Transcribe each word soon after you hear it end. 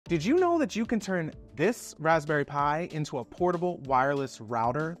Did you know that you can turn this Raspberry Pi into a portable wireless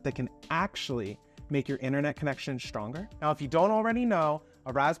router that can actually make your internet connection stronger? Now, if you don't already know,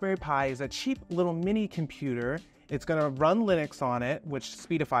 a Raspberry Pi is a cheap little mini computer. It's gonna run Linux on it, which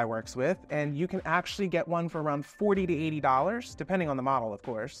Speedify works with, and you can actually get one for around $40 to $80, depending on the model, of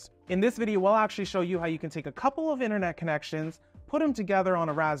course. In this video, we'll actually show you how you can take a couple of internet connections, put them together on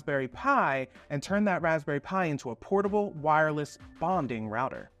a Raspberry Pi, and turn that Raspberry Pi into a portable wireless bonding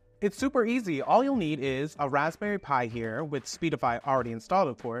router. It's super easy. All you'll need is a Raspberry Pi here with Speedify already installed,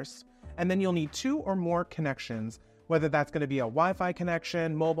 of course, and then you'll need 2 or more connections, whether that's going to be a Wi-Fi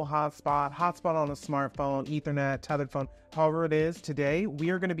connection, mobile hotspot, hotspot on a smartphone, Ethernet, tethered phone, however it is. Today, we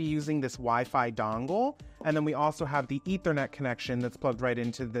are going to be using this Wi-Fi dongle, and then we also have the Ethernet connection that's plugged right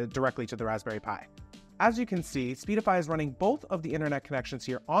into directly to the Raspberry Pi. As you can see, Speedify is running both of the internet connections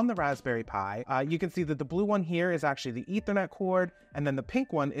here on the Raspberry Pi. You can see that the blue one here is actually the Ethernet cord, and then the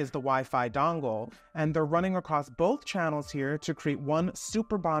pink one is the Wi-Fi dongle, and they're running across both channels here to create one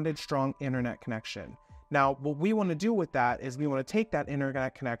super bonded strong internet connection. Now, what we want to do with that is we want to take that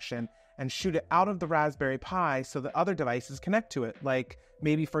internet connection and shoot it out of the Raspberry Pi so that other devices connect to it, like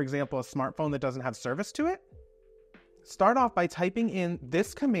maybe, for example, a smartphone that doesn't have service to it. Start off by typing in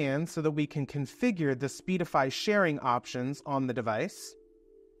this command so that we can configure the Speedify sharing options on the device.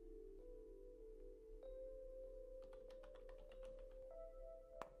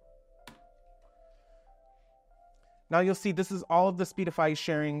 Now you'll see this is all of the Speedify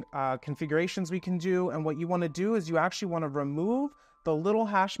sharing configurations we can do, and what you want to do is you actually want to remove the little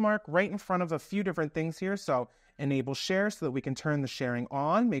hash mark right in front of a few different things here. So enable share so that we can turn the sharing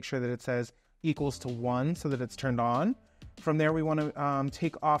on, make sure that it says equals to 1 so that it's turned on. From there, we want to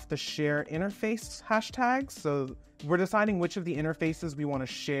take off the share interface hashtags. So we're deciding which of the interfaces we want to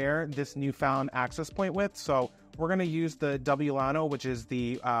share this newfound access point with. So we're going to use the WLANO, which is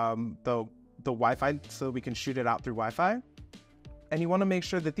the Wi-Fi, so we can shoot it out through Wi-Fi. And you want to make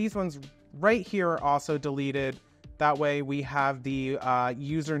sure that these ones right here are also deleted. That way we have the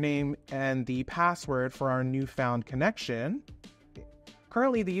username and the password for our newfound connection.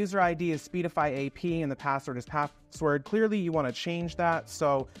 Currently, the user ID is Speedify AP and the password is password. Clearly, you want to change that.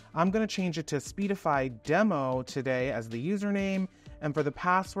 So I'm going to change it to Speedify Demo today as the username. And for the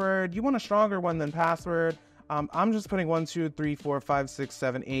password, you want a stronger one than password. I'm just putting 1, 2, 3, 4, 5, 6,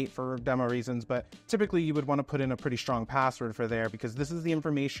 7, 8 for demo reasons. But typically, you would want to put in a pretty strong password for there because this is the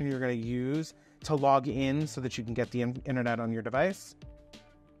information you're going to use to log in so that you can get the internet on your device.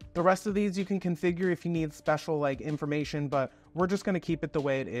 The rest of these you can configure if you need special information, but we're just going to keep it the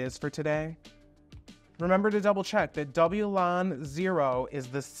way it is for today. Remember to double check that WLAN 0 is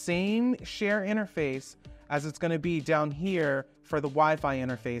the same share interface as it's going to be down here for the Wi-Fi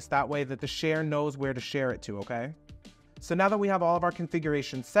interface. That way that the share knows where to share it to, okay? So now that we have all of our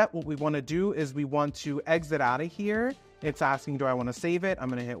configurations set, what we want to do is we want to exit out of here. It's asking, do I want to save it? I'm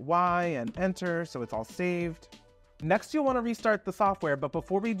going to hit Y and enter, so it's all saved. Next, you'll want to restart the software, but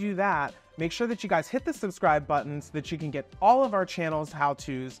before we do that, make sure that you guys hit the subscribe button so that you can get all of our channel's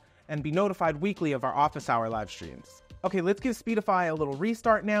how-tos and be notified weekly of our office hour live streams. Okay, let's give Speedify a little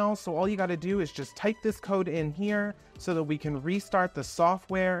restart now. So all you got to do is just type this code in here so that we can restart the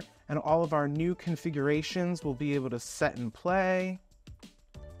software and all of our new configurations will be able to set and play.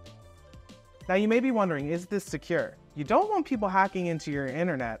 Now you may be wondering, is this secure? You don't want people hacking into your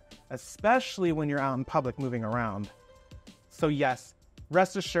internet, especially when you're out in public moving around. So yes,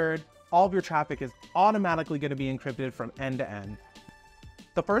 rest assured, all of your traffic is automatically going to be encrypted from end to end.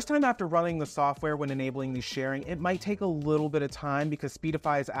 The first time after running the software when enabling the sharing, it might take a little bit of time because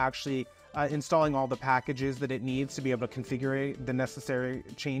Speedify is actually installing all the packages that it needs to be able to configure the necessary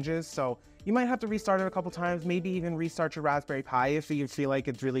changes. So you might have to restart it a couple times, maybe even restart your Raspberry Pi if you feel like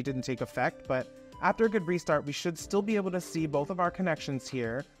it really didn't take effect. But after a good restart, we should still be able to see both of our connections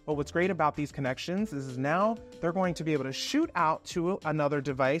here. But what's great about these connections is now they're going to be able to shoot out to another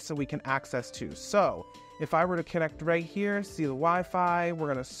device so we can access to. So if I were to connect right here, see the Wi-Fi, we're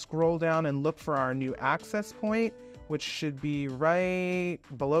going to scroll down and look for our new access point, which should be right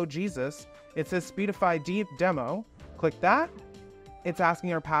below Jesus. It says Speedify Deep Demo. Click that. It's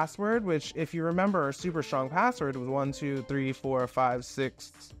asking our password, which if you remember, our super strong password was 1, 2, 3, 4, 5,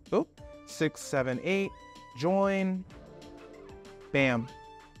 6, 6, 7, 8. Join. Bam.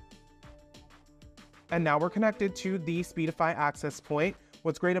 And now we're connected to the Speedify access point.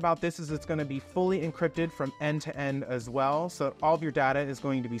 What's great about this is it's going to be fully encrypted from end to end as well, so all of your data is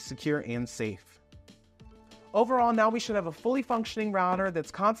going to be secure and safe. Overall, now we should have a fully functioning router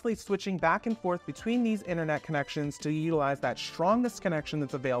that's constantly switching back and forth between these internet connections to utilize that strongest connection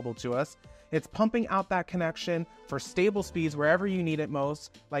that's available to us. It's pumping out that connection for stable speeds wherever you need it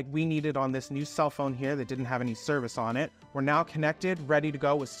most, like we needed on this new cell phone here that didn't have any service on it. We're now connected, ready to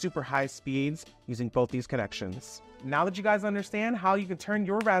go with super high speeds using both these connections. Now that you guys understand how you can turn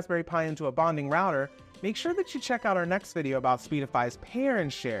your Raspberry Pi into a bonding router, make sure that you check out our next video about Speedify's pair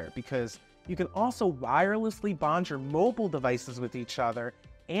and share, because you can also wirelessly bond your mobile devices with each other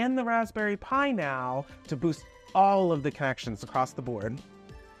and the Raspberry Pi now to boost all of the connections across the board.